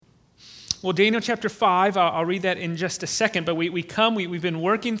Well, Daniel chapter 5, I'll read that in just a second, but we've been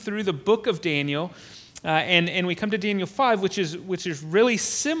working through the book of Daniel, and we come to Daniel 5, which is really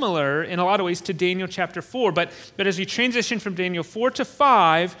similar in a lot of ways to Daniel chapter 4. But as we transition from Daniel 4 to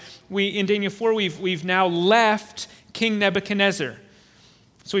 5, in Daniel 4 we've now left King Nebuchadnezzar.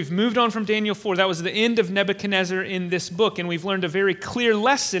 So we've moved on from Daniel 4. That was the end of Nebuchadnezzar in this book, and we've learned a very clear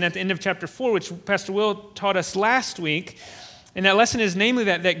lesson at the end of chapter 4, which Pastor Will taught us last week. And that lesson is namely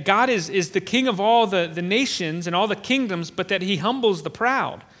that God is the king of all the nations and all the kingdoms, but that he humbles the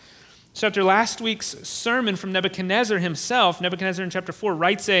proud. So after last week's sermon from Nebuchadnezzar himself, Nebuchadnezzar in chapter 4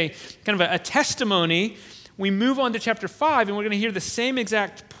 writes a kind of a testimony. We move on to chapter 5, and we're going to hear the same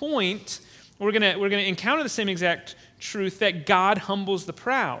exact point. We're going to encounter the same exact truth that God humbles the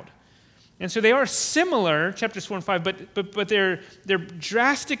proud. And so they are similar, chapters 4 and 5, but they're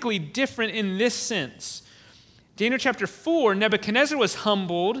drastically different in this sense. Daniel chapter 4, Nebuchadnezzar was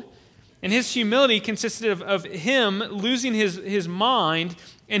humbled, and his humility consisted of him losing his mind,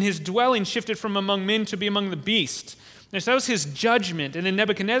 and his dwelling shifted from among men to be among the beasts. And so that was his judgment. And then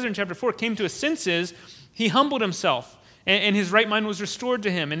Nebuchadnezzar in chapter 4 came to his senses. He humbled himself, and his right mind was restored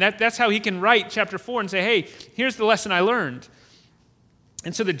to him. And that's how he can write chapter 4 and say, hey, here's the lesson I learned.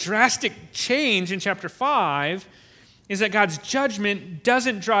 And so the drastic change in chapter 5 is that God's judgment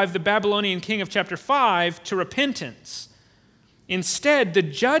doesn't drive the Babylonian king of chapter 5 to repentance. Instead, the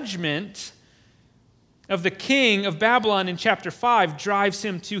judgment of the king of Babylon in chapter 5 drives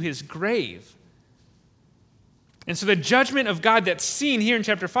him to his grave. And so the judgment of God that's seen here in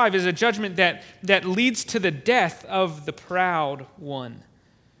chapter 5 is a judgment that leads to the death of the proud one.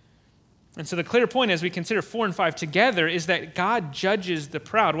 And so the clear point as we consider 4 and 5 together is that God judges the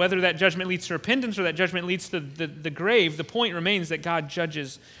proud. Whether that judgment leads to repentance or that judgment leads to the grave, the point remains that God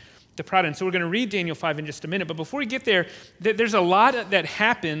judges the proud. And so we're going to read Daniel 5 in just a minute. But before we get there, there's a lot that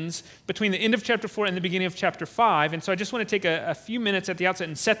happens between the end of chapter 4 and the beginning of chapter 5. And so I just want to take a few minutes at the outset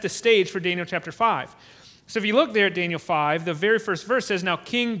and set the stage for Daniel chapter 5. So if you look there at Daniel 5, the very first verse says, "Now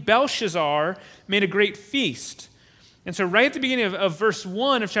King Belshazzar made a great feast." And so right at the beginning of verse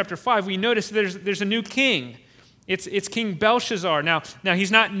 1 of chapter 5, we notice there's a new king. It's King Belshazzar. Now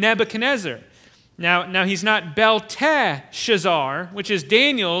he's not Nebuchadnezzar. Now he's not Belteshazzar, which is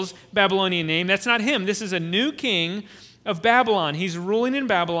Daniel's Babylonian name. That's not him. This is a new king of Babylon. He's ruling in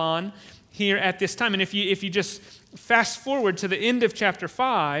Babylon here at this time. And if you just fast forward to the end of chapter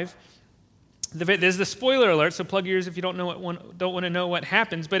 5, there's the spoiler alert, so plug your ears if you don't want to know what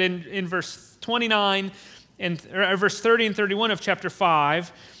happens. But in verse 29 or verse 30 and 31 of chapter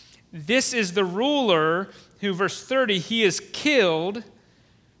 5, this is the ruler who, verse 30, he is killed,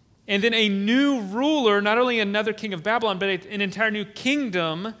 and then a new ruler, not only another king of Babylon, but an entire new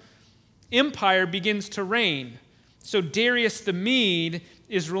kingdom, empire begins to reign. So Darius the Mede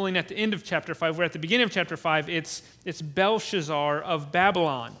is ruling at the end of chapter 5, where at the beginning of chapter 5, it's Belshazzar of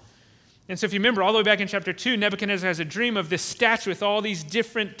Babylon. And so if you remember, all the way back in chapter 2, Nebuchadnezzar has a dream of this statue with all these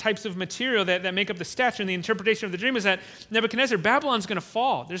different types of material that make up the statue. And the interpretation of the dream is that Nebuchadnezzar, Babylon's going to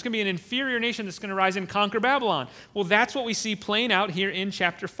fall. There's going to be an inferior nation that's going to rise and conquer Babylon. Well, that's what we see playing out here in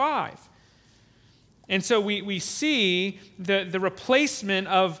chapter 5. And so we see the replacement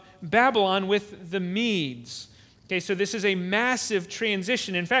of Babylon with the Medes. Okay, so this is a massive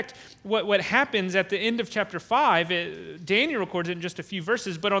transition. In fact, what happens at the end of chapter 5, Daniel records it in just a few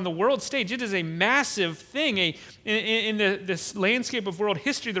verses, but on the world stage, it is a massive thing. In this landscape of world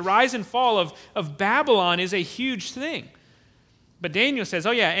history, the rise and fall of Babylon is a huge thing. But Daniel says,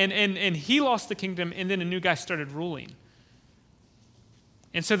 oh yeah, and he lost the kingdom, and then a new guy started ruling.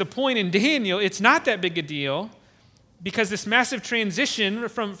 And so the point in Daniel, it's not that big a deal, because this massive transition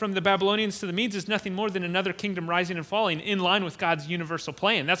from the Babylonians to the Medes is nothing more than another kingdom rising and falling in line with God's universal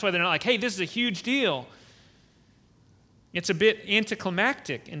plan. That's why they're not like, hey, this is a huge deal. It's a bit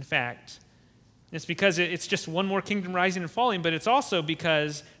anticlimactic, in fact. It's because it's just one more kingdom rising and falling, but it's also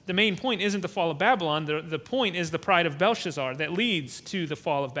because the main point isn't the fall of Babylon. The point is the pride of Belshazzar that leads to the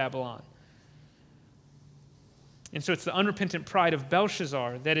fall of Babylon. And so it's the unrepentant pride of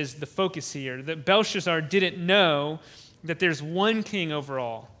Belshazzar that is the focus here. That Belshazzar didn't know that there's one king over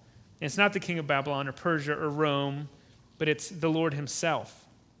all. And it's not the king of Babylon or Persia or Rome, but it's the Lord himself.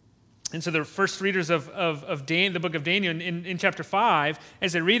 And so the first readers of the book of Daniel in chapter 5,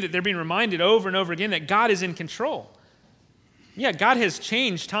 as they read it, they're being reminded over and over again that God is in control. Yeah, God has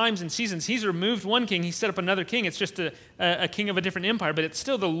changed times and seasons. He's removed one king. He set up another king. It's just a king of a different empire, but it's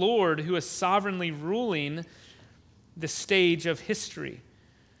still the Lord who is sovereignly ruling the stage of history.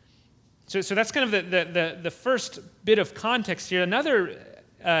 So that's kind of the first bit of context here. Another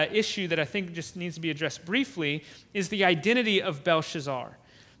issue that I think just needs to be addressed briefly is the identity of Belshazzar.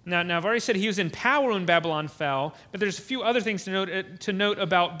 Now, I've already said he was in power when Babylon fell, but there's a few other things to note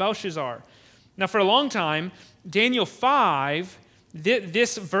about Belshazzar. Now, for a long time, Daniel 5,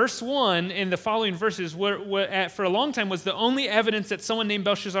 this verse 1 and the following verses for a long time was the only evidence that someone named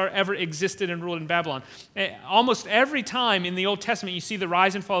Belshazzar ever existed and ruled in Babylon. Almost every time in the Old Testament you see the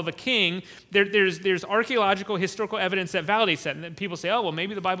rise and fall of a king, there's archaeological, historical evidence that validates that. And then people say, oh, well,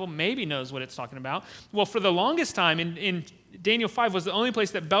 maybe the Bible maybe knows what it's talking about. Well, for the longest time, in Daniel 5 was the only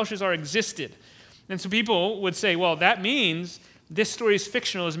place that Belshazzar existed. And so people would say, well, that means this story is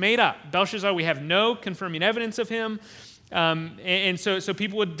fictional, is made up. Belshazzar, we have no confirming evidence of him. And so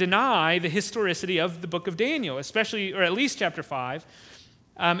people would deny the historicity of the book of Daniel, especially, or at least chapter 5.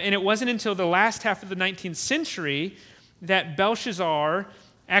 And it wasn't until the last half of the 19th century that Belshazzar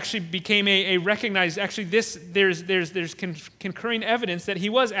actually became a recognized, actually there's concurring evidence that he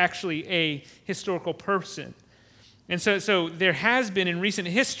was actually a historical person. And so there has been in recent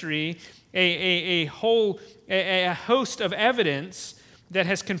history a host of evidence that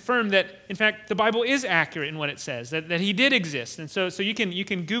has confirmed that, in fact, the Bible is accurate in what it says, that he did exist. And so you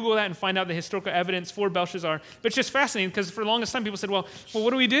can Google that and find out the historical evidence for Belshazzar. But it's just fascinating because for the longest time people said, well, what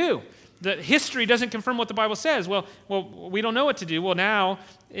do we do? The history doesn't confirm what the Bible says. Well, we don't know what to do. Well, now,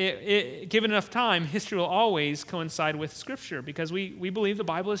 given enough time, history will always coincide with Scripture because we believe the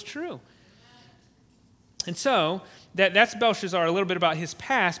Bible is true. And so that's Belshazzar, a little bit about his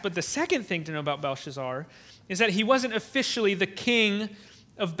past. But the second thing to know about Belshazzar is that he wasn't officially the king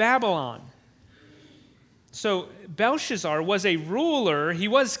of Babylon. So Belshazzar was a ruler. He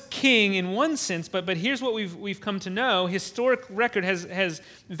was king in one sense, but here's what we've come to know. Historic record has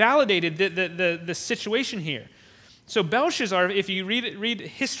validated the situation here. So Belshazzar, if you read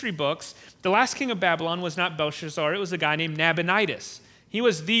history books, the last king of Babylon was not Belshazzar. It was a guy named Nabonidus. He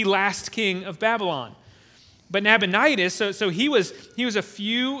was the last king of Babylon. But Nabonidus, so he was a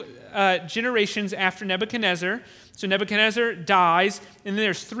few generations after Nebuchadnezzar. So Nebuchadnezzar dies, and then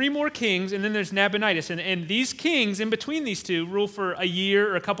there's 3 more kings, and then there's Nabonidus. And these kings, in between these two, rule for a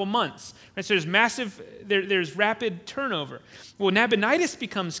year or a couple months. Right? So there's rapid turnover. Well, Nabonidus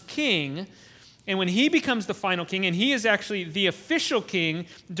becomes king, and when he becomes the final king, and he is actually the official king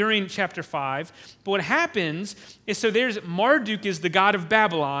during chapter 5, but what happens is, so there's Marduk is the god of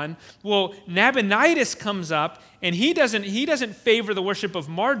Babylon. Well, Nabonidus comes up, and he doesn't favor the worship of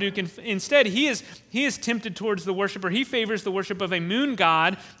Marduk, and instead he is tempted towards the worship, or he favors the worship of a moon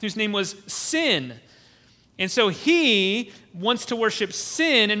god whose name was Sin. And so he wants to worship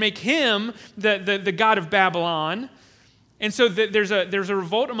Sin and make him the god of Babylon. And so there's a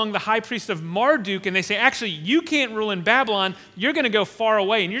revolt among the high priests of Marduk, and they say, actually, you can't rule in Babylon. You're going to go far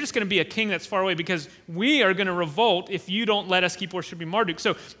away, and you're just going to be a king that's far away because we are going to revolt if you don't let us keep worshiping Marduk.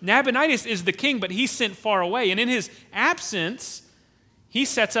 So Nabonidus is the king, but he's sent far away. And in his absence, he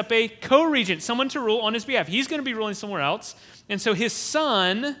sets up a co-regent, someone to rule on his behalf. He's going to be ruling somewhere else. And so his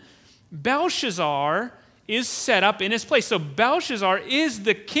son, Belshazzar, is set up in his place. So Belshazzar is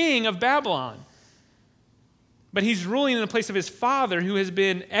the king of Babylon. But he's ruling in the place of his father who has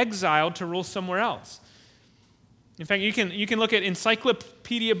been exiled to rule somewhere else. In fact, you can look at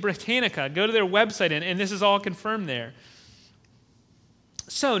Encyclopedia Britannica, go to their website, and this is all confirmed there.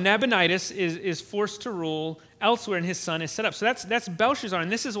 So Nabonidus is forced to rule elsewhere, and his son is set up. So that's Belshazzar,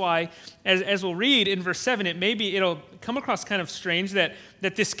 and this is why, as we'll read in verse 7, it'll come across kind of strange that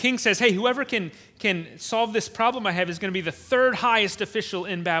this king says, hey, whoever can solve this problem I have is going to be the 3rd highest official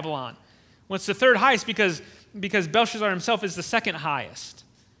in Babylon. Well, it's the 3rd highest because Belshazzar himself is the 2nd highest.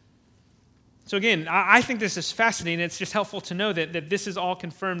 So again, I think this is fascinating. It's just helpful to know that this is all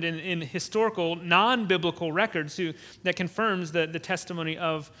confirmed in historical, non-biblical records that confirms the testimony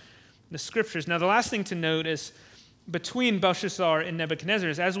of the Scriptures. Now, the last thing to note is between Belshazzar and Nebuchadnezzar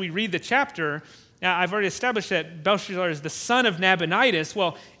is as we read the chapter, now I've already established that Belshazzar is the son of Nabonidus.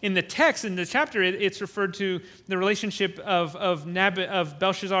 Well, in the text, in the chapter, it's referred to the relationship of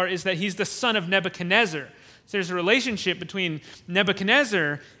Belshazzar is that he's the son of Nebuchadnezzar. So there's a relationship between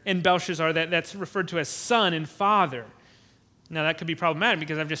Nebuchadnezzar and Belshazzar that's referred to as son and father. Now that could be problematic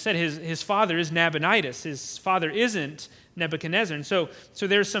because I've just said his father is Nabonidus. His father isn't Nebuchadnezzar. And so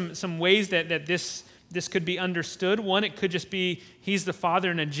there's some ways that this could be understood. One, it could just be he's the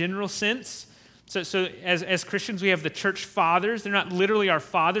father in a general sense. So as Christians, we have the church fathers. They're not literally our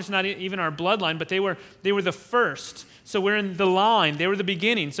fathers, not even our bloodline, but they were the first. So we're in the line. They were the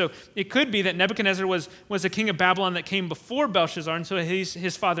beginning. So it could be that Nebuchadnezzar was a king of Babylon that came before Belshazzar, and so he's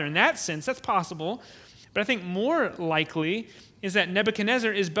his father in that sense. That's possible. But I think more likely is that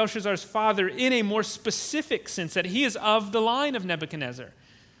Nebuchadnezzar is Belshazzar's father in a more specific sense, that he is of the line of Nebuchadnezzar.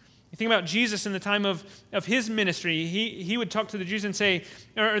 You think about Jesus in the time of his ministry. He would talk to the Jews and say,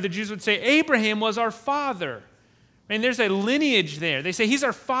 or the Jews would say, Abraham was our father. And there's a lineage there. They say he's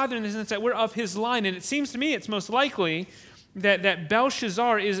our father in the sense that we're of his line. And it seems to me it's most likely that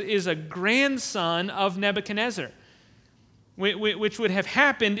Belshazzar is a grandson of Nebuchadnezzar, which would have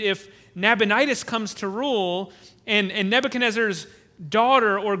happened if Nabonidus comes to rule and Nebuchadnezzar's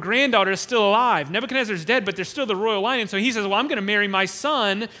daughter or granddaughter is still alive. Nebuchadnezzar's dead, but there's still the royal line. And so he says, well, I'm going to marry my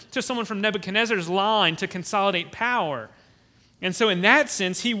son to someone from Nebuchadnezzar's line to consolidate power. And so in that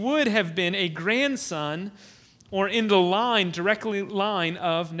sense, he would have been a grandson or in the line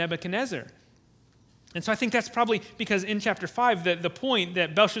of Nebuchadnezzar. And so I think that's probably because in chapter 5, the point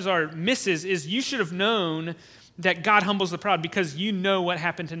that Belshazzar misses is you should have known that God humbles the proud because you know what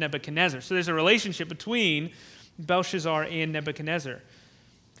happened to Nebuchadnezzar. So there's a relationship between Belshazzar and Nebuchadnezzar.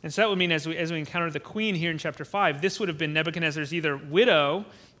 And so that would mean as we encounter the queen here in chapter 5, this would have been Nebuchadnezzar's either widow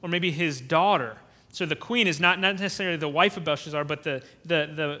or maybe his daughter. So the queen is not necessarily the wife of Belshazzar, but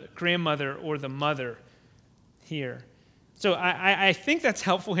the grandmother or the mother here. So I think that's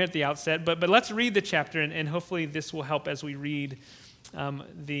helpful here at the outset, but let's read the chapter, and hopefully this will help as we read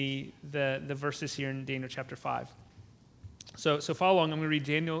the verses here in Daniel chapter 5. So follow along. I'm going to read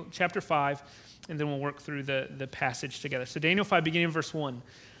Daniel chapter 5, and then we'll work through the passage together. So Daniel 5, beginning in verse 1.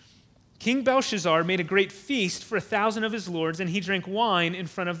 King Belshazzar made a great feast for 1,000 of his lords, and he drank wine in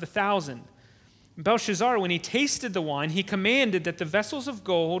front of the 1,000. Belshazzar, when he tasted the wine, he commanded that the vessels of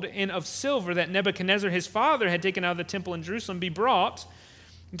gold and of silver that Nebuchadnezzar his father had taken out of the temple in Jerusalem be brought,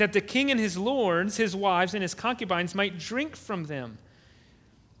 that the king and his lords, his wives, and his concubines might drink from them.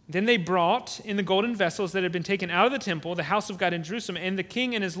 Then they brought in the golden vessels that had been taken out of the temple, the house of God in Jerusalem, and the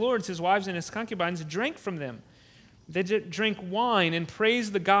king and his lords, his wives, and his concubines drank from them. They drank wine and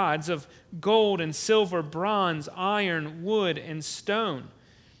praised the gods of gold and silver, bronze, iron, wood, and stone.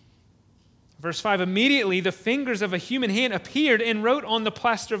 Verse 5, immediately the fingers of a human hand appeared and wrote on the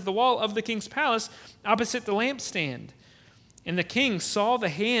plaster of the wall of the king's palace opposite the lampstand. And the king saw the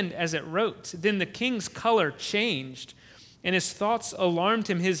hand as it wrote. Then the king's color changed, and his thoughts alarmed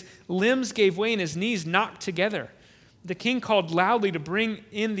him. His limbs gave way and his knees knocked together. The king called loudly to bring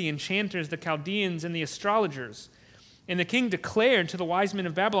in the enchanters, the Chaldeans, and the astrologers. And the king declared to the wise men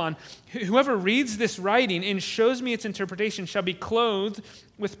of Babylon, whoever reads this writing and shows me its interpretation shall be clothed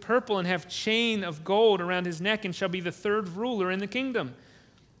with purple and have chain of gold around his neck and shall be the third ruler in the kingdom.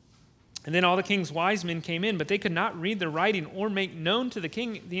 And then all the king's wise men came in, but they could not read the writing or make known to the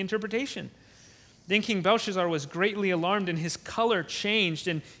king the interpretation. Then King Belshazzar was greatly alarmed, and his color changed,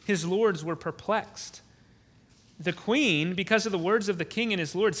 and his lords were perplexed. The queen, because of the words of the king and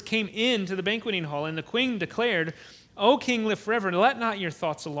his lords, came into the banqueting hall, and the queen declared, O king, live forever. Let not your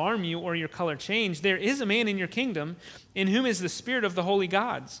thoughts alarm you or your color change. There is a man in your kingdom in whom is the spirit of the holy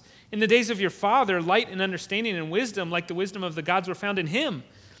gods. In the days of your father, light and understanding and wisdom, like the wisdom of the gods, were found in him.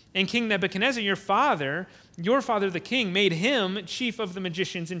 And King Nebuchadnezzar, your father the king, made him chief of the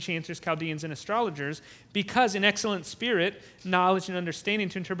magicians, enchanters, Chaldeans, and astrologers, because in excellent spirit, knowledge, and understanding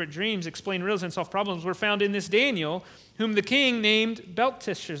to interpret dreams, explain riddles, and solve problems were found in this Daniel, whom the king named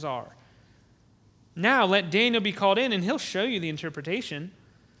Belteshazzar. Now let Daniel be called in, and he'll show you the interpretation.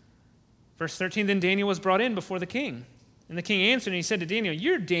 Verse 13, then Daniel was brought in before the king. And the king answered, and he said to Daniel,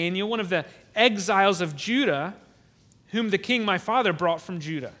 you're Daniel, one of the exiles of Judah, whom the king my father brought from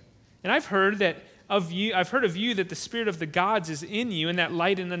Judah. And I've heard of you that the spirit of the gods is in you, and that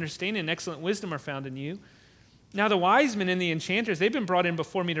light and understanding and excellent wisdom are found in you. Now the wise men and the enchanters, they've been brought in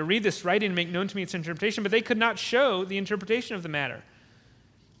before me to read this writing and make known to me its interpretation, but they could not show the interpretation of the matter.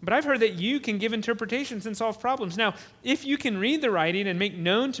 But I've heard that you can give interpretations and solve problems. Now, if you can read the writing and make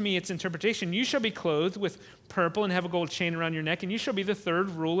known to me its interpretation, you shall be clothed with purple and have a gold chain around your neck, and you shall be the third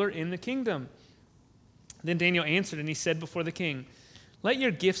ruler in the kingdom. Then Daniel answered, and he said before the king, let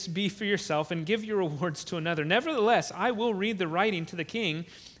your gifts be for yourself and give your rewards to another. Nevertheless, I will read the writing to the king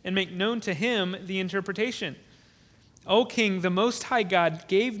and make known to him the interpretation. O king, the Most High God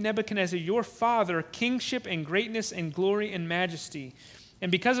gave Nebuchadnezzar your father kingship and greatness and glory and majesty.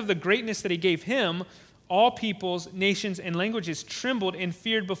 And because of the greatness that he gave him, all peoples, nations, and languages trembled and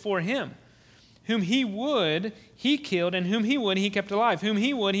feared before him. Whom he would, he killed, and whom he would, he kept alive. Whom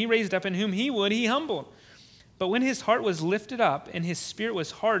he would, he raised up, and whom he would, he humbled. But when his heart was lifted up and his spirit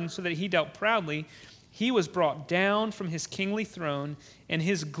was hardened so that he dealt proudly, he was brought down from his kingly throne, and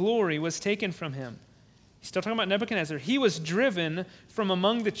his glory was taken from him. He's still talking about Nebuchadnezzar. He was driven from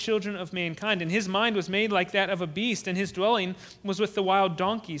among the children of mankind, and his mind was made like that of a beast, and his dwelling was with the wild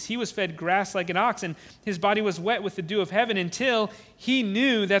donkeys. He was fed grass like an ox, and his body was wet with the dew of heaven, until he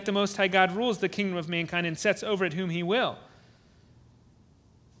knew that the Most High God rules the kingdom of mankind and sets over it whom he will.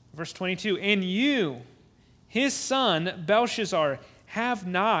 Verse 22, and you, his son Belshazzar, have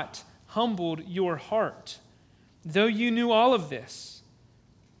not humbled your heart, though you knew all of this.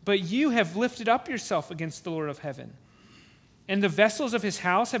 But you have lifted up yourself against the Lord of heaven. And the vessels of his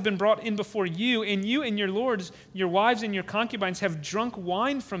house have been brought in before you, and you and your lords, your wives and your concubines have drunk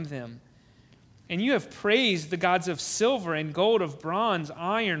wine from them. And you have praised the gods of silver and gold, of bronze,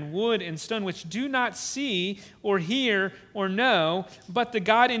 iron, wood, and stone, which do not see or hear or know, but the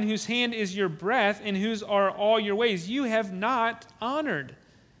God in whose hand is your breath and whose are all your ways, you have not honored.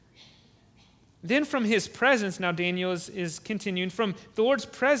 Then from his presence, now Daniel is continuing, from the Lord's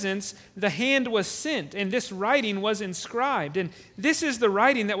presence, the hand was sent, and this writing was inscribed. And this is the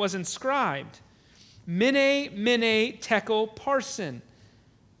writing that was inscribed. Mene, Mene, Tekel, Parsin.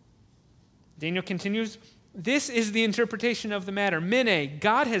 Daniel continues, this is the interpretation of the matter. Mene,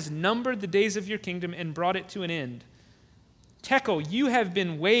 God has numbered the days of your kingdom and brought it to an end. Tekel, you have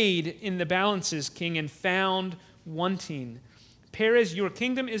been weighed in the balances, king, and found wanting. Perez, your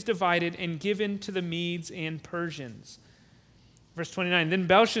kingdom is divided and given to the Medes and Persians. Verse 29, then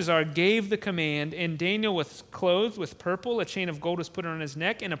Belshazzar gave the command, and Daniel was clothed with purple, a chain of gold was put on his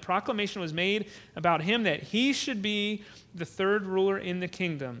neck, and a proclamation was made about him that he should be the third ruler in the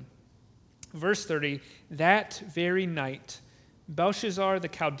kingdom. Verse 30, that very night, Belshazzar the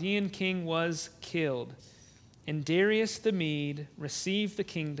Chaldean king was killed, and Darius the Mede received the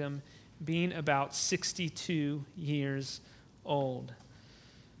kingdom, being about 62 years old.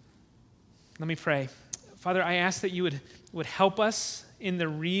 Let me pray. Father, I ask that you would help us in the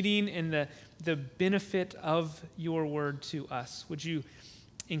reading and the benefit of your word to us. Would you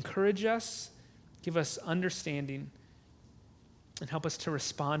encourage us, give us understanding, and help us to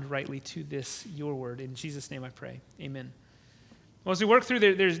respond rightly to this, your word. In Jesus' name I pray. Amen. Well, as we work through,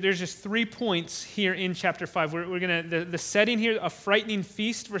 there's just 3 points here in chapter 5. We're going to, the setting here, a frightening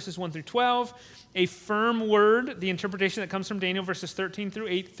feast, verses 1 through 12, a firm word, the interpretation that comes from Daniel, verses 13 through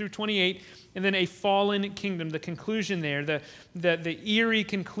 8 through 28, and then a fallen kingdom, the conclusion there, the eerie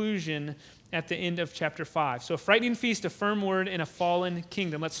conclusion at the end of chapter 5. So a frightening feast, a firm word, and a fallen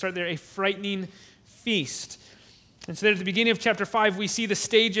kingdom. Let's start there, a frightening feast. And so there at the beginning of chapter 5, we see the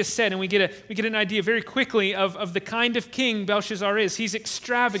stage is set, and we get an idea very quickly of the kind of king Belshazzar is. He's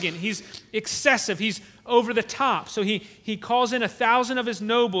extravagant. He's excessive. He's over the top. So he calls in 1,000 of his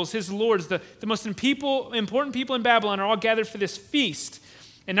nobles, his lords, the most important people in Babylon are all gathered for this feast.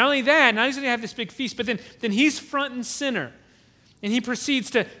 And not only that, not only does he have this big feast, but then he's front and center. And he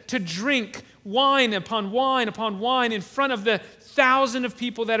proceeds to drink wine upon wine upon wine in front of the 1,000 of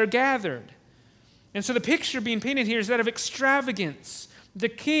people that are gathered. And so the picture being painted here is that of extravagance. The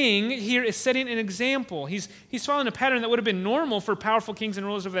king here is setting an example. He's following a pattern that would have been normal for powerful kings and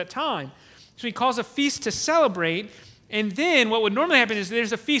rulers of that time. So he calls a feast to celebrate, and then what would normally happen is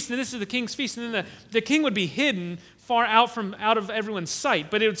there's a feast, and this is the king's feast, and then the king would be hidden far out of everyone's sight,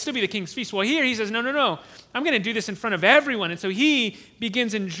 but it would still be the king's feast. Well, here he says, no, I'm going to do this in front of everyone. And so he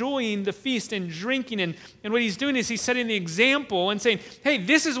begins enjoying the feast and drinking, and what he's doing is he's setting the example and saying, hey,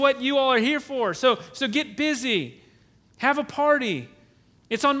 this is what you all are here for, so get busy, have a party,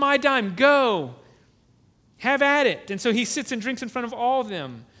 it's on my dime, go, have at it. And so he sits and drinks in front of all of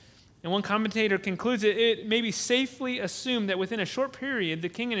them. And one commentator concludes it may be safely assumed that within a short period, the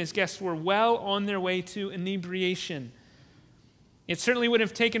king and his guests were well on their way to inebriation. It certainly wouldn't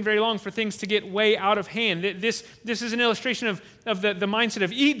have taken very long for things to get way out of hand. This is an illustration of the mindset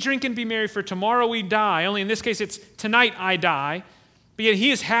of eat, drink, and be merry, for tomorrow we die. Only in this case, it's tonight I die. But yet he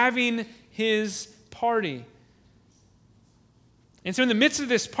is having his party. And so in the midst of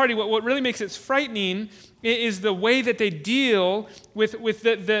this party, what really makes it frightening is the way that they deal with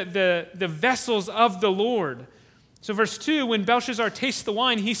the vessels of the Lord. So verse 2, when Belshazzar tastes the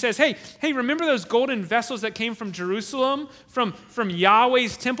wine, he says, hey, remember those golden vessels that came from Jerusalem, from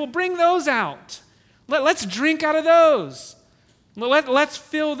Yahweh's temple? Bring those out. Let's drink out of those. Let's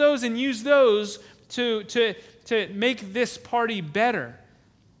fill those and use those to make this party better.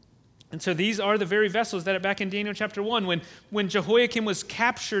 And so these are the very vessels that back in Daniel chapter 1, when Jehoiakim was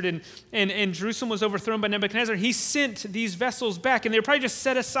captured and Jerusalem was overthrown by Nebuchadnezzar, he sent these vessels back, and they were probably just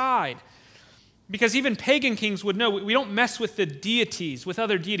set aside. Because even pagan kings would know, we don't mess with the deities, with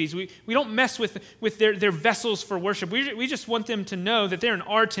other deities. We don't mess with their vessels for worship. We just want them to know that they're in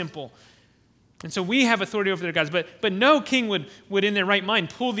our temple. And so we have authority over their gods. But no king would in their right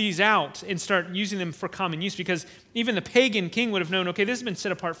mind pull these out and start using them for common use, because even the pagan king would have known, okay, this has been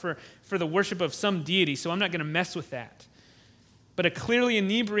set apart for the worship of some deity, so I'm not going to mess with that. But a clearly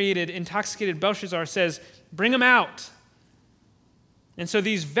inebriated, intoxicated Belshazzar says, bring them out. And so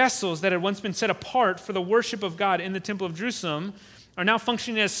these vessels that had once been set apart for the worship of God in the temple of Jerusalem are now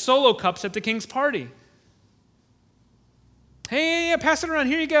functioning as solo cups at the king's party. Hey, pass it around.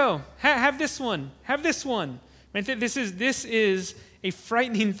 Here you go. Have this one. Have this one. Right? This is a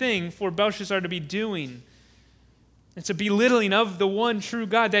frightening thing for Belshazzar to be doing. It's a belittling of the one true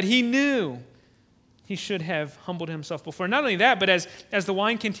God that he knew he should have humbled himself before. Not only that, but as the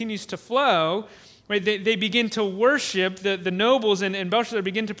wine continues to flow, right, they begin to worship the nobles, and Belshazzar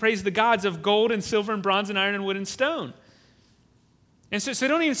begin to praise the gods of gold and silver and bronze and iron and wood and stone. And so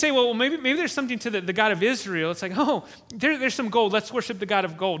don't even say, well, maybe there's something to the God of Israel. It's like, oh, there's some gold. Let's worship the God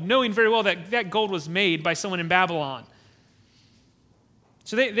of gold, knowing very well that gold was made by someone in Babylon.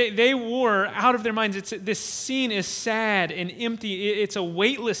 So they were out of their minds. This scene is sad and empty. It's a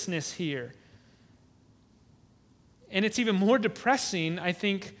weightlessness here. And it's even more depressing, I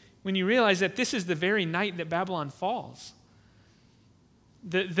think, when you realize that this is the very night that Babylon falls.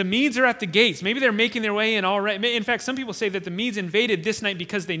 The Medes are at the gates. Maybe they're making their way in already. In fact, some people say that the Medes invaded this night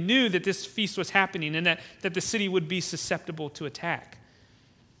because they knew that this feast was happening and that the city would be susceptible to attack.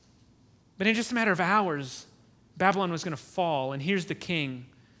 But in just a matter of hours, Babylon was going to fall, and here's the king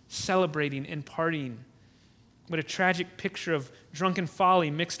celebrating and partying. What a tragic picture of drunken folly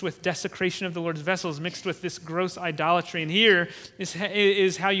mixed with desecration of the Lord's vessels, mixed with this gross idolatry. And here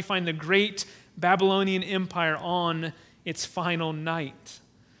is how you find the great Babylonian empire on its final night.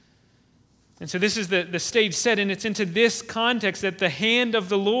 And so this is the stage set, and it's into this context that the hand of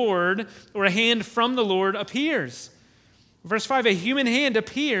the Lord, or a hand from the Lord, appears. Verse 5, a human hand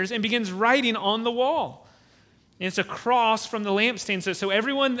appears and begins writing on the wall. And it's a cross from the lampstand, so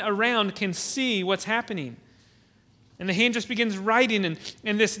everyone around can see what's happening. And the hand just begins writing,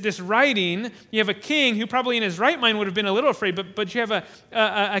 and this writing, you have a king who probably in his right mind would have been a little afraid, but you have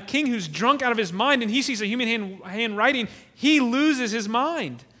a king who's drunk out of his mind, and he sees a human hand writing. He loses his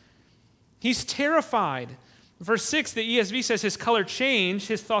mind. He's terrified. Verse 6, the ESV says his color changed,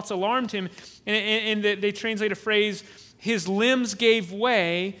 his thoughts alarmed him, and they translate a phrase, his limbs gave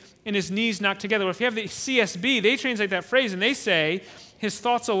way and his knees knocked together. Well, if you have the CSB, they translate that phrase, and they say his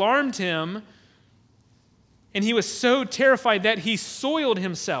thoughts alarmed him, and he was so terrified that he soiled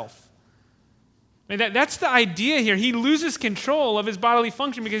himself. I mean, that's the idea here. He loses control of his bodily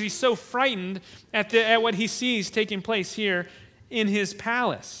function because he's so frightened at what he sees taking place here in his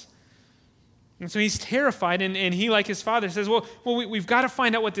palace. And so he's terrified, and he, like his father, says, well, we've got to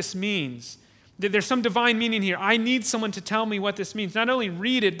find out what this means. There's some divine meaning here. I need someone to tell me what this means. Not only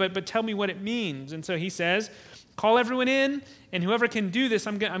read it, but tell me what it means. And so he says, call everyone in, and whoever can do this,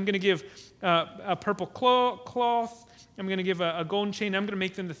 I'm going to give a purple cloth. I'm going to give a golden chain. I'm going to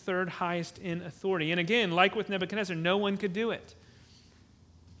make them the third highest in authority. And again, like with Nebuchadnezzar, no one could do it.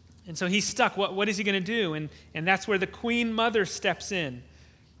 And so he's stuck. What is he going to do? And that's where the queen mother steps in.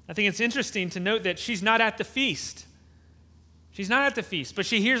 I think it's interesting to note that she's not at the feast. She's not at the feast, but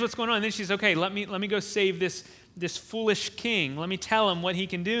she hears what's going on, and then she's, okay, let me go save this foolish king. Let me tell him what he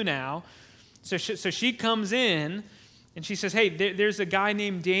can do now. So she comes in, and she says, hey, there's a guy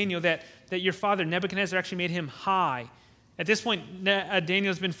named Daniel that your father, Nebuchadnezzar, actually made him high. At this point,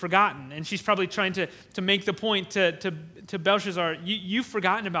 Daniel's been forgotten, and she's probably trying to make the point to Belshazzar, you've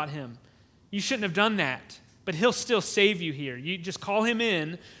forgotten about him. You shouldn't have done that, but he'll still save you here. You just call him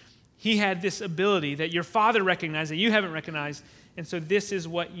in. He had this ability that your father recognized that you haven't recognized, and so this is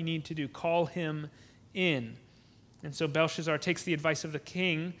what you need to do. Call him in. And so Belshazzar takes the advice of the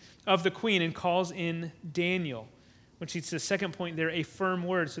queen, and calls in Daniel, which leads to the second point there, a firm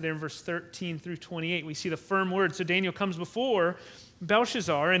word. So there in verse 13 through 28, we see the firm word. So Daniel comes before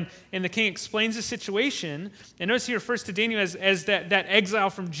Belshazzar, and the king explains the situation. And notice he refers to Daniel as that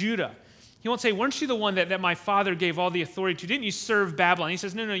exile from Judah. He won't say, weren't you the one that my father gave all the authority to? Didn't you serve Babylon? He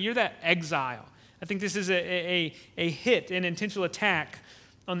says, no, you're that exile. I think this is a hit, an intentional attack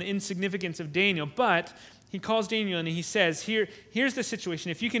on the insignificance of Daniel. But he calls Daniel and he says, here's the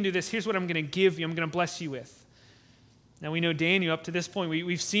situation. If you can do this, here's what I'm going to give you. I'm going to bless you with. Now we know Daniel up to this point.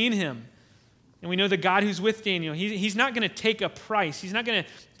 We've seen him. And we know the God who's with Daniel. He's not going to take a price. He's not going to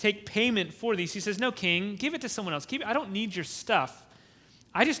take payment for these. He says, no, king, give it to someone else. I don't need your stuff.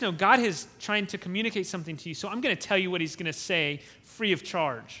 I just know God is trying to communicate something to you, so I'm going to tell you what he's going to say free of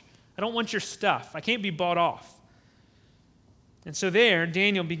charge. I don't want your stuff. I can't be bought off. And so there,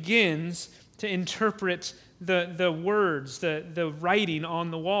 Daniel begins to interpret the words, the writing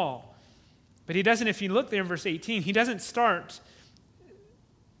on the wall. But he doesn't, if you look there in verse 18, he doesn't start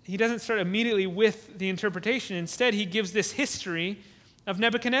immediately with the interpretation. Instead, he gives this history of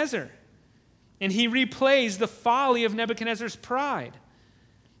Nebuchadnezzar. And he replays the folly of Nebuchadnezzar's pride.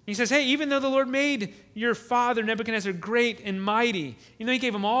 He says, hey, even though the Lord made your father Nebuchadnezzar great and mighty, he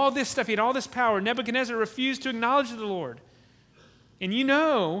gave him all this stuff, he had all this power, Nebuchadnezzar refused to acknowledge the Lord. And you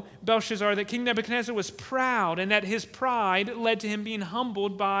know, Belshazzar, that King Nebuchadnezzar was proud and that his pride led to him being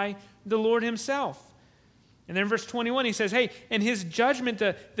humbled by the Lord himself. And then in verse 21, he says, hey, and his judgment,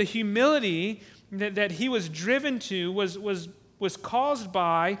 the humility that he was driven to was caused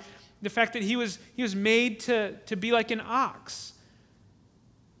by the fact that he was made to be like an ox.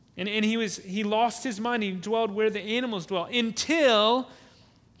 And he lost his mind. He dwelled where the animals dwell until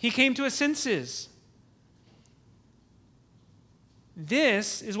he came to his senses.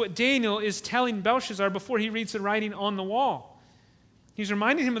 This is what Daniel is telling Belshazzar before he reads the writing on the wall. He's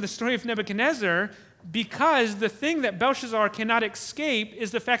reminding him of the story of Nebuchadnezzar because the thing that Belshazzar cannot escape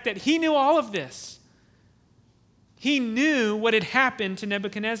is the fact that he knew all of this. He knew what had happened to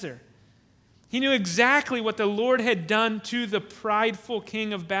Nebuchadnezzar. He knew exactly what the Lord had done to the prideful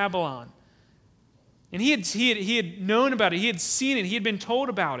king of Babylon. And he had known about it. He had seen it. He had been told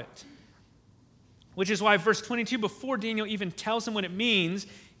about it. Which is why verse 22, before Daniel even tells him what it means,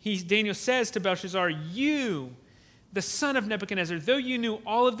 Daniel says to Belshazzar, you, the son of Nebuchadnezzar, though you knew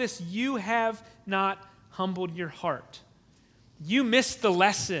all of this, you have not humbled your heart. You missed the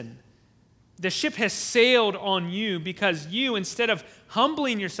lesson. The ship has sailed on you because you, instead of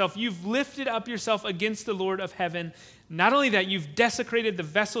humbling yourself, you've lifted up yourself against the Lord of heaven. Not only that, you've desecrated the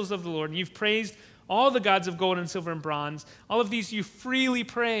vessels of the Lord, and you've praised all the gods of gold and silver and bronze. All of these you freely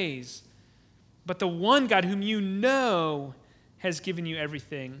praise. But the one God whom you know has given you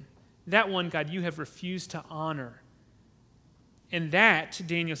everything, that one God you have refused to honor. And that,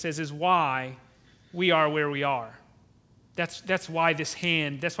 Daniel says, is why we are where we are. That's why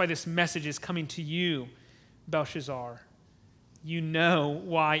that's why this message is coming to you, Belshazzar. You know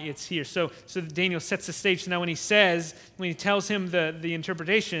why it's here. So Daniel sets the stage. So now when he tells him the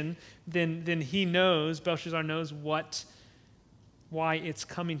interpretation, then he knows, Belshazzar knows why it's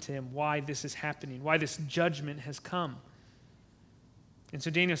coming to him, why this is happening, why this judgment has come. And so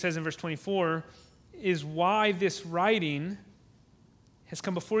Daniel says in verse 24, is why this writing has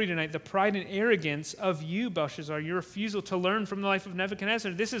come before you tonight, the pride and arrogance of you, Belshazzar, your refusal to learn from the life of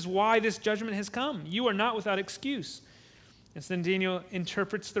Nebuchadnezzar. This is why this judgment has come. You are not without excuse. And so then Daniel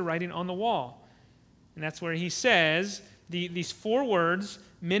interprets the writing on the wall. And that's where he says these four words,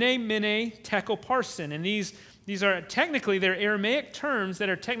 mene, mene, tekel, parsin. And these are technically, they're Aramaic terms that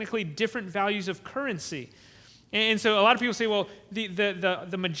are technically different values of currency. And so a lot of people say, well,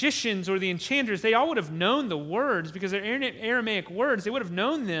 the magicians or the enchanters, they all would have known the words because they're Aramaic words. They would have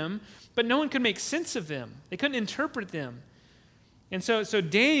known them, but no one could make sense of them. They couldn't interpret them. And so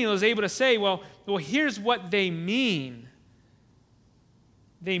Daniel is able to say, well, here's what they mean.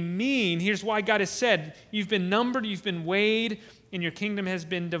 Here's why God has said, you've been numbered, you've been weighed, and your kingdom has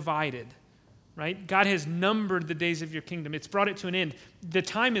been divided. Right? God has numbered the days of your kingdom. It's brought it to an end. The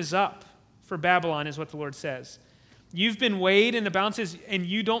time is up for Babylon, is what the Lord says. You've been weighed in the balances, and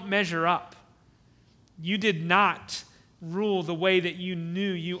you don't measure up. You did not rule the way that you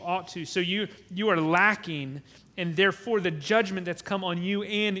knew you ought to. So you are lacking, and therefore the judgment that's come on you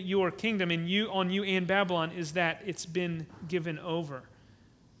and your kingdom, and on you and Babylon, is that it's been given over.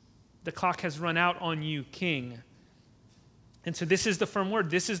 The clock has run out on you, king. And so this is the firm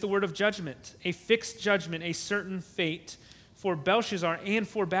word. This is the word of judgment, a fixed judgment, a certain fate for Belshazzar and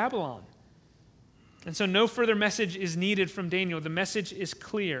for Babylon. And so no further message is needed from Daniel. The message is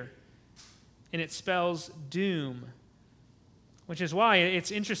clear, and it spells doom, which is why it's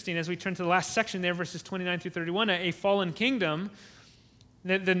interesting as we turn to the last section there, verses 29 through 31, a fallen kingdom.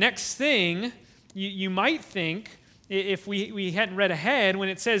 The next thing you might think, if we hadn't read ahead, when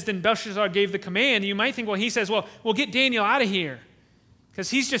it says, then Belshazzar gave the command, you might think, well, he says, we'll get Daniel out of here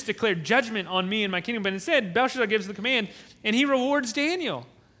because he's just declared judgment on me and my kingdom. But instead, Belshazzar gives the command, and he rewards Daniel.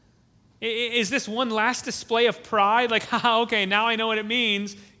 Is this one last display of pride? Like, okay, now I know what it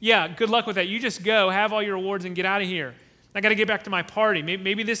means. Yeah, good luck with that. You just go, have all your rewards, and get out of here. I got to get back to my party.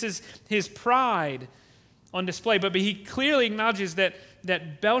 Maybe this is his pride on display. But he clearly acknowledges that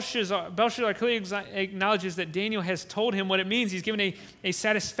Belshazzar clearly acknowledges that Daniel has told him what it means. He's given a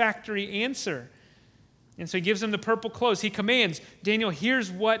satisfactory answer. And so he gives him the purple clothes. He commands, Daniel, here's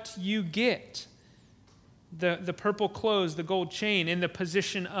what you get. The purple clothes, the gold chain, in the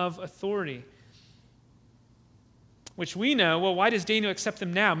position of authority. Which we know, well, why does Daniel accept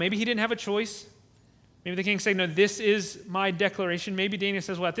them now? Maybe he didn't have a choice. Maybe the king said, no, this is my declaration. Maybe Daniel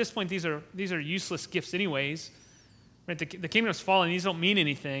says, well, at this point, these are useless gifts anyways. Right? The kingdom's fallen. These don't mean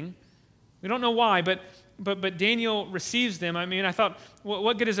anything. We don't know why, but Daniel receives them. I mean, I thought,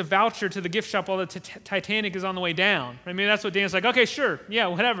 what good is a voucher to the gift shop while the Titanic is on the way down? I mean, that's what Daniel's like, okay, sure, yeah,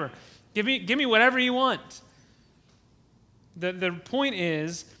 whatever. Give me whatever you want. The point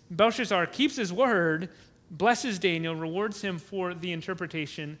is, Belshazzar keeps his word, blesses Daniel, rewards him for the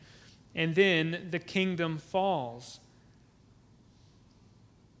interpretation, and then the kingdom falls.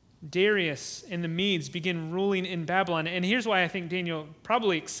 Darius and the Medes begin ruling in Babylon. And here's why I think Daniel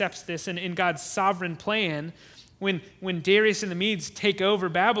probably accepts this. And in God's sovereign plan, when Darius and the Medes take over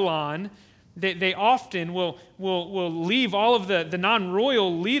Babylon, they often will leave all of the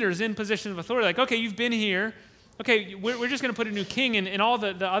non-royal leaders in position of authority. Like, okay, you've been here. Okay, we're just going to put a new king, and all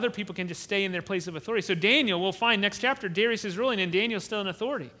the other people can just stay in their place of authority. So Daniel, we'll find next chapter, Darius is ruling, and Daniel's still in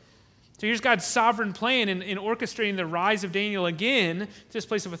authority. So here's God's sovereign plan in orchestrating the rise of Daniel again to this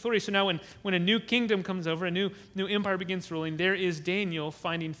place of authority. So now when a new kingdom comes over, a new empire begins ruling, there is Daniel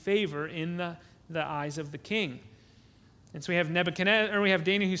finding favor in the eyes of the king. And so we have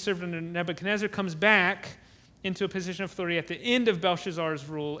Daniel who served under Nebuchadnezzar, comes back into a position of authority at the end of Belshazzar's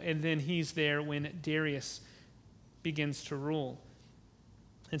rule, and then he's there when Darius begins to rule.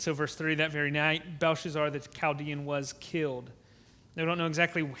 And so verse 3, that very night, Belshazzar the Chaldean was killed. They don't know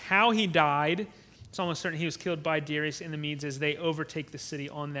exactly how he died. It's almost certain he was killed by Darius and the Medes as they overtake the city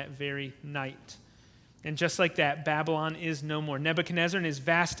on that very night. And just like that, Babylon is no more. Nebuchadnezzar and his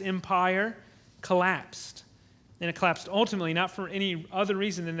vast empire collapsed. And it collapsed ultimately not for any other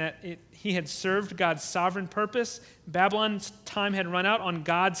reason than that he had served God's sovereign purpose. Babylon's time had run out on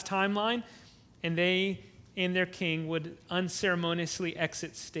God's timeline, and they and their king would unceremoniously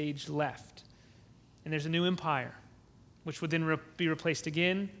exit stage left. And there's a new empire, which would then be replaced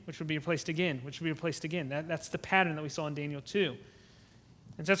again, which would be replaced again, which would be replaced again. That's the pattern that we saw in Daniel 2.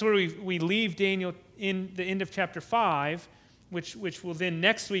 And so that's where we leave Daniel in the end of chapter 5, which will then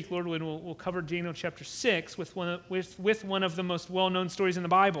next week, Lord willing, we'll cover Daniel chapter 6 with one of the most well-known stories in the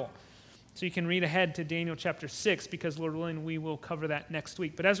Bible. So you can read ahead to Daniel chapter 6 because, Lord willing, we will cover that next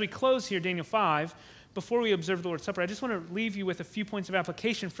week. But as we close here, Daniel 5, before we observe the Lord's Supper, I just want to leave you with a few points of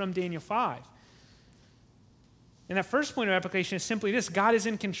application from Daniel 5. And that first point of application is simply this: God is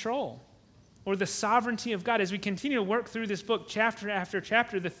in control, or the sovereignty of God. As we continue to work through this book chapter after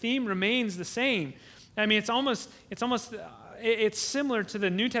chapter, the theme remains the same. I mean, it's similar to the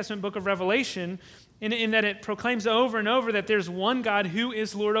New Testament book of Revelation in that it proclaims over and over that there's one God who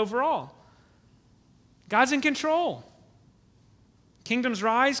is Lord over all. God's in control. Kingdoms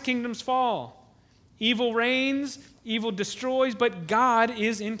rise, kingdoms fall. Evil reigns, evil destroys, but God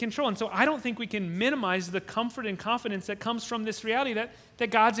is in control. And so I don't think we can minimize the comfort and confidence that comes from this reality that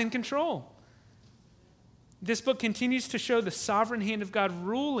God's in control. This book continues to show the sovereign hand of God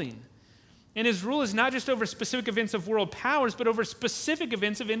ruling. And his rule is not just over specific events of world powers, but over specific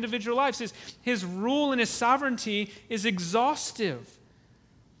events of individual lives. His rule and his sovereignty is exhaustive.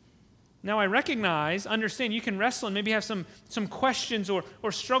 Now, I understand you can wrestle and maybe have some questions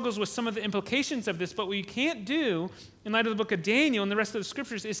or struggles with some of the implications of this, but what you can't do in light of the book of Daniel and the rest of the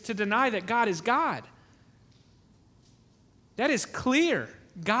scriptures is to deny that God is God. That is clear.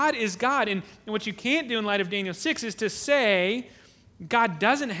 God is God. And what you can't do in light of Daniel 6 is to say God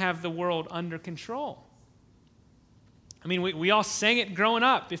doesn't have the world under control. I mean, we all sang it growing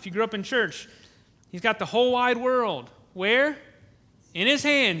up. If you grew up in church, he's got the whole wide world. Where? In his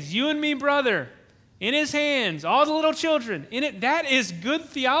hands, you and me, brother. In his hands, all the little children. In it, that is good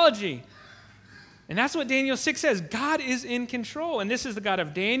theology. And that's what Daniel 6 says. God is in control. And this is the God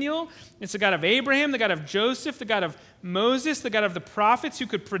of Daniel. It's the God of Abraham, the God of Joseph, the God of Moses, the God of the prophets who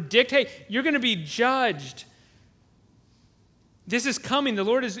could predict, hey, you're going to be judged. This is coming. The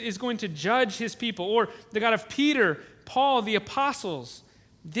Lord is going to judge his people. Or the God of Peter, Paul, the apostles.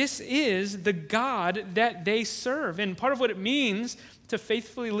 This is the God that they serve. And part of what it means to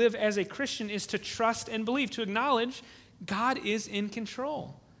faithfully live as a Christian is to trust and believe, to acknowledge God is in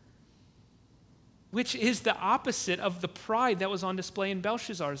control, which is the opposite of the pride that was on display in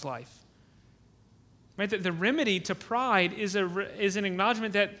Belshazzar's life. Right? That the remedy to pride is an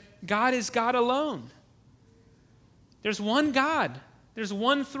acknowledgement that God is God alone. There's one God. There's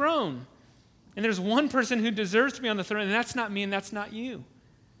one throne. And there's one person who deserves to be on the throne, and that's not me and that's not you.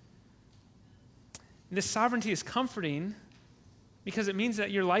 And this sovereignty is comforting because it means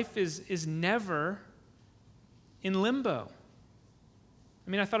that your life is never in limbo. I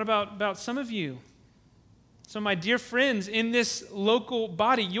mean, I thought about some of you. So my dear friends in this local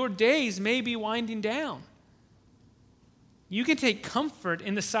body, your days may be winding down. You can take comfort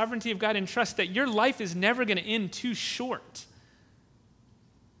in the sovereignty of God and trust that your life is never going to end too short.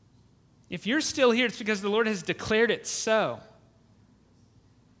 If you're still here, it's because the Lord has declared it so.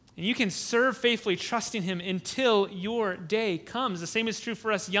 And you can serve faithfully, trusting him until your day comes. The same is true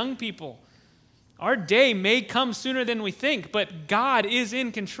for us young people. Our day may come sooner than we think, but God is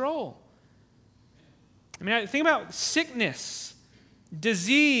in control. I mean, think about sickness,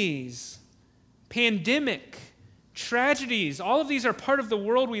 disease, pandemic, tragedies, all of these are part of the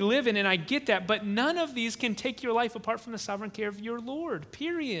world we live in, and I get that, but none of these can take your life apart from the sovereign care of your Lord,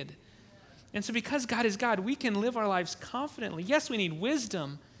 period. And so because God is God, we can live our lives confidently. Yes, we need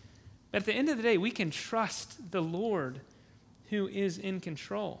wisdom, but at the end of the day, we can trust the Lord who is in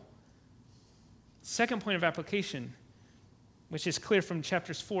control. Second point of application, which is clear from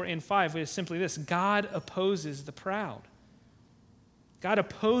chapters 4 and 5, is simply this: God opposes the proud. God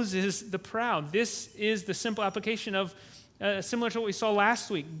opposes the proud. This is the simple application of, similar to what we saw last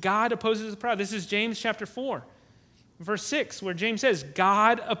week. God opposes the proud. This is James chapter 4, verse 6, where James says,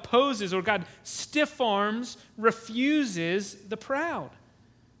 God opposes, or God stiff arms, refuses the proud.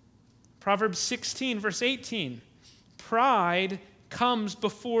 Proverbs 16, verse 18, pride comes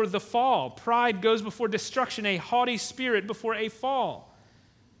before the fall. Pride goes before destruction, a haughty spirit before a fall.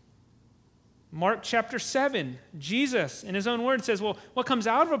 Mark chapter 7, Jesus, in his own word, says, well, what comes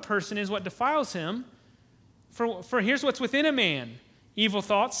out of a person is what defiles him. For here's what's within a man: evil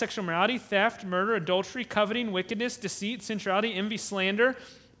thoughts, sexual immorality, theft, murder, adultery, coveting, wickedness, deceit, sensuality, envy, slander,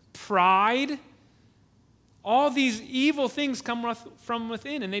 pride. All these evil things come from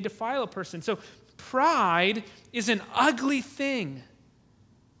within, and they defile a person. So pride is an ugly thing.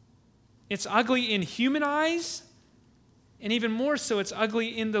 It's ugly in human eyes, and even more so, it's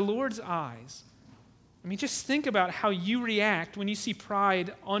ugly in the Lord's eyes. I mean, just think about how you react when you see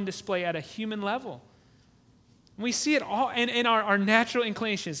pride on display at a human level. We see it all in our natural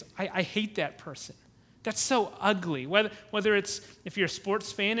inclinations. I hate that person. That's so ugly. Whether it's, if you're a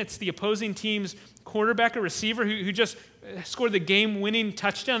sports fan, it's the opposing team's quarterback or receiver who just scored the game-winning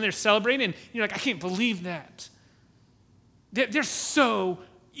touchdown. They're celebrating, and you're like, I can't believe that. They're so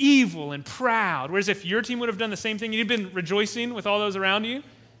evil and proud. Whereas if your team would have done the same thing, you'd been rejoicing with all those around you.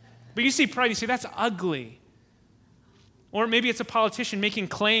 But you see pride, you say, that's ugly. Or maybe it's a politician making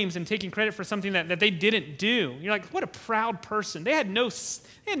claims and taking credit for something that they didn't do. You're like, what a proud person. They had no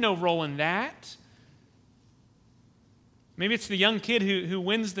role in that. Maybe it's the young kid who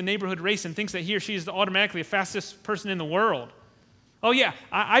wins the neighborhood race and thinks that he or she is automatically the fastest person in the world. Oh yeah,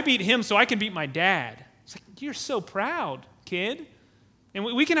 I beat him so I can beat my dad. It's like, you're so proud, kid. And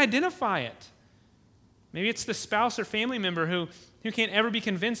we can identify it. Maybe it's the spouse or family member who can't ever be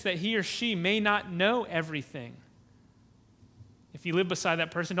convinced that he or she may not know everything. If you live beside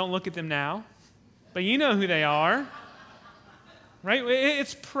that person, don't look at them now. But you know who they are. Right?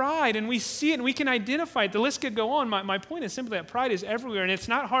 It's pride, and we see it, and we can identify it. The list could go on. My point is simply that pride is everywhere, and it's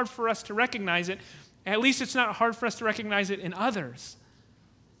not hard for us to recognize it. At least it's not hard for us to recognize it in others.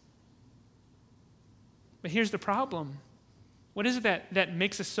 But here's the problem. What is it that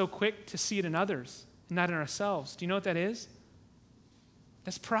makes us so quick to see it in others and not in ourselves? Do you know what that is?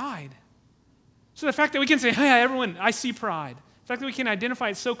 That's pride. So the fact that we can say, hey, everyone, I see pride. The fact that we can identify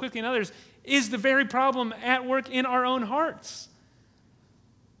it so quickly in others is the very problem at work in our own hearts.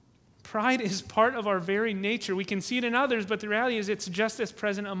 Pride is part of our very nature. We can see it in others, but the reality is it's just as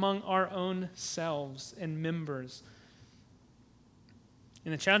present among our own selves and members.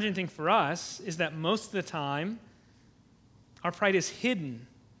 And the challenging thing for us is that most of the time, our pride is hidden.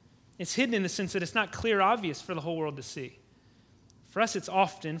 It's hidden in the sense that it's not clear, obvious for the whole world to see. For us,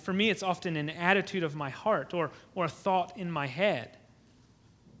 for me, it's often an attitude of my heart or a thought in my head.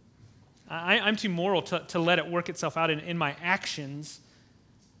 I'm too moral to let it work itself out in my actions,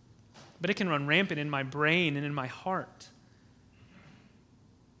 but it can run rampant in my brain and in my heart.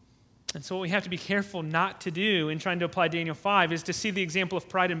 And so what we have to be careful not to do in trying to apply Daniel 5 is to see the example of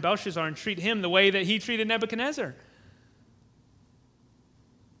pride in Belshazzar and treat him the way that he treated Nebuchadnezzar.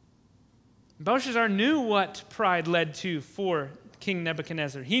 Belshazzar knew what pride led to for King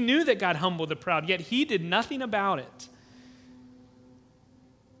Nebuchadnezzar. He knew that God humbled the proud, yet he did nothing about it.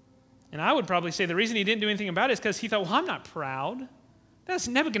 And I would probably say the reason he didn't do anything about it is because he thought, well, I'm not proud. That's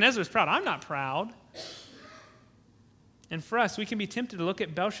Nebuchadnezzar's proud. I'm not proud. And for us, we can be tempted to look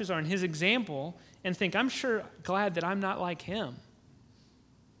at Belshazzar and his example and think, I'm sure glad that I'm not like him,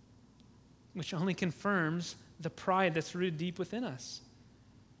 which only confirms the pride that's rooted deep within us.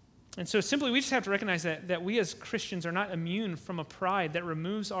 And so simply, we just have to recognize that we as Christians are not immune from a pride that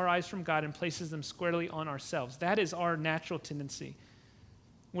removes our eyes from God and places them squarely on ourselves. That is our natural tendency.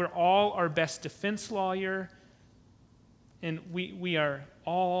 We're all our best defense lawyer, and we are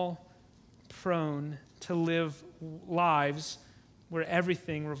all prone to live lives where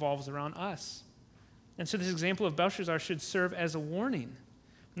everything revolves around us. And so this example of Belshazzar should serve as a warning.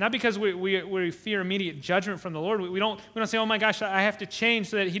 Not because we fear immediate judgment from the Lord. We don't say, oh my gosh, I have to change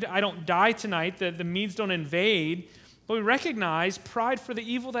so that I don't die tonight, that the Medes don't invade. But we recognize pride for the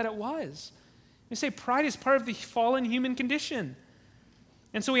evil that it was. We say pride is part of the fallen human condition.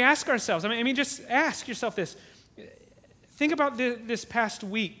 And so we ask ourselves, just ask yourself this. Think about this past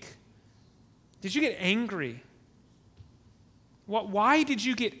week. Did you get angry? Why did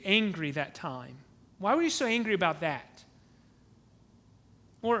you get angry that time? Why were you so angry about that?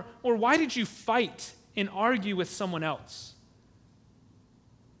 Or why did you fight and argue with someone else?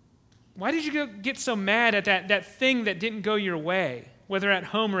 Why did you get so mad at that thing that didn't go your way, whether at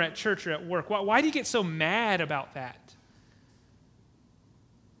home or at church or at work? Why do you get so mad about that?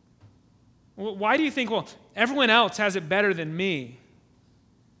 Why do you think, everyone else has it better than me?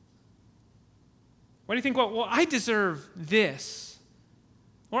 Why do you think, I deserve this?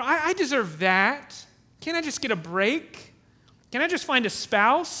 Or I deserve that. Can't I just get a break? Can I just find a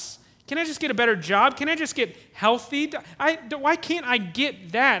spouse? Can I just get a better job? Can I just get healthy? Why can't I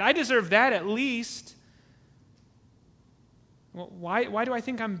get that? I deserve that at least. Why do I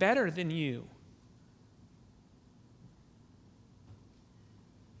think I'm better than you?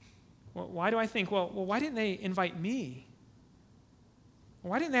 Why do I think, why didn't they invite me?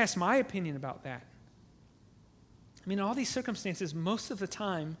 Why didn't they ask my opinion about that? In all these circumstances, most of the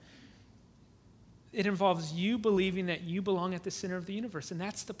time, it involves you believing that you belong at the center of the universe, and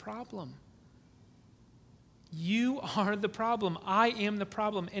that's the problem. You are the problem. I am the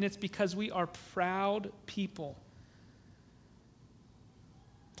problem, and it's because we are proud people.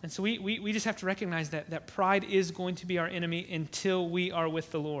 And so we just have to recognize that pride is going to be our enemy until we are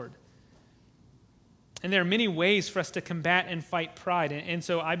with the Lord. And there are many ways for us to combat and fight pride. And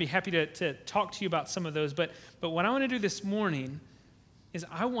so I'd be happy to talk to you about some of those. But what I want to do this morning is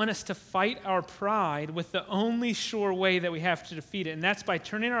I want us to fight our pride with the only sure way that we have to defeat it. And that's by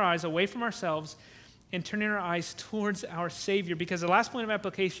turning our eyes away from ourselves and turning our eyes towards our Savior. Because the last point of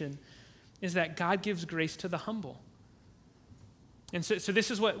application is that God gives grace to the humble. And so this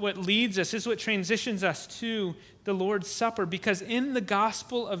is what leads us, this is what transitions us to the Lord's Supper, because in the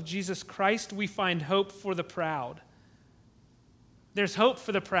gospel of Jesus Christ, we find hope for the proud. There's hope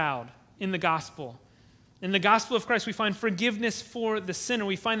for the proud in the gospel. In the gospel of Christ, we find forgiveness for the sinner.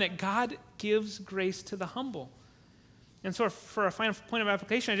 We find that God gives grace to the humble. And so for our final point of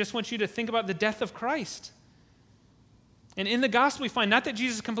application, I just want you to think about the death of Christ. And in the gospel, we find not that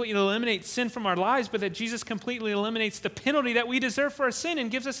Jesus completely eliminates sin from our lives, but that Jesus completely eliminates the penalty that we deserve for our sin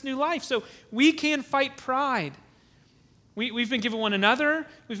and gives us new life. So we can fight pride. We've been given one another.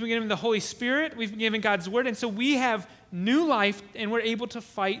 We've been given the Holy Spirit. We've been given God's Word. And so we have new life, and we're able to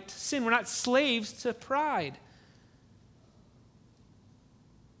fight sin. We're not slaves to pride.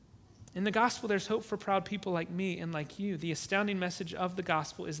 In the gospel, there's hope for proud people like me and like you. The astounding message of the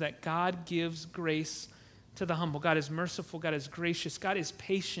gospel is that God gives grace to the humble. God is merciful. God is gracious. God is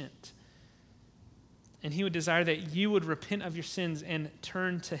patient. And he would desire that you would repent of your sins and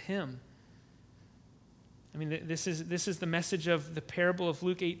turn to him. This is the message of the parable of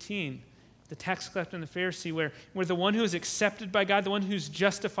Luke 18, the tax collector and the Pharisee, where the one who is accepted by God, the one who's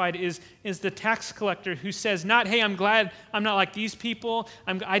justified is the tax collector who says not, hey, I'm glad I'm not like these people.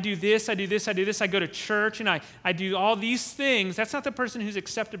 I do this, I do this, I do this. I go to church and I do all these things. That's not the person who's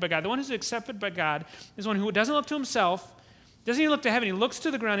accepted by God. The one who's accepted by God is one who doesn't look to himself, doesn't even look to heaven. He looks to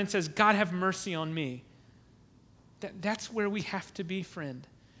the ground and says, God, have mercy on me. That's where we have to be, friend.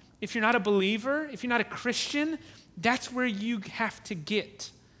 If you're not a believer, if you're not a Christian, that's where you have to get.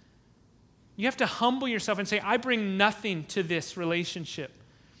 You have to humble yourself and say, I bring nothing to this relationship.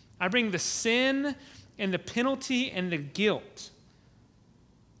 I bring the sin and the penalty and the guilt.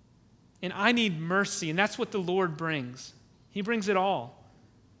 And I need mercy, and that's what the Lord brings. He brings it all.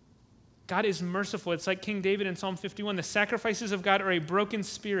 God is merciful. It's like King David in Psalm 51. The sacrifices of God are a broken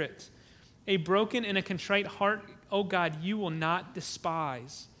spirit, a broken and a contrite heart, oh God, you will not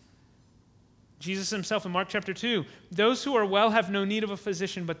despise. Jesus himself in Mark chapter 2, those who are well have no need of a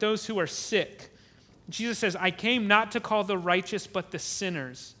physician, but those who are sick. Jesus says, I came not to call the righteous, but the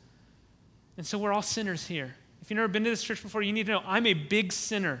sinners. And so we're all sinners here. If you've never been to this church before, you need to know I'm a big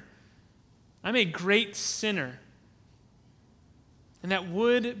sinner. I'm a great sinner. And that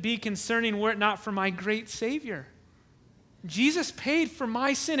would be concerning were it not for my great Savior. Jesus paid for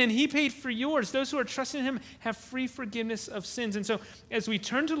my sin, and he paid for yours. Those who are trusting in him have free forgiveness of sins. And so as we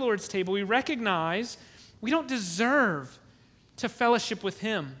turn to the Lord's table, we recognize we don't deserve to fellowship with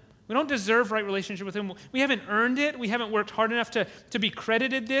him. We don't deserve right relationship with him. We haven't earned it. We haven't worked hard enough to be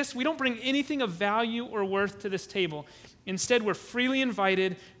credited this. We don't bring anything of value or worth to this table. Instead, we're freely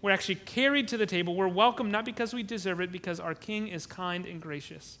invited. We're actually carried to the table. We're welcome not because we deserve it, because our King is kind and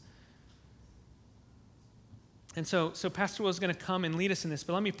gracious. And so Pastor Will is going to come and lead us in this,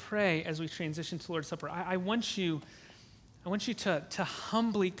 but let me pray as we transition to Lord's Supper. I want you to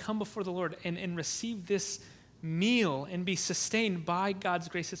humbly come before the Lord and receive this meal and be sustained by God's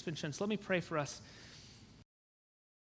grace that's been shown. So let me pray for us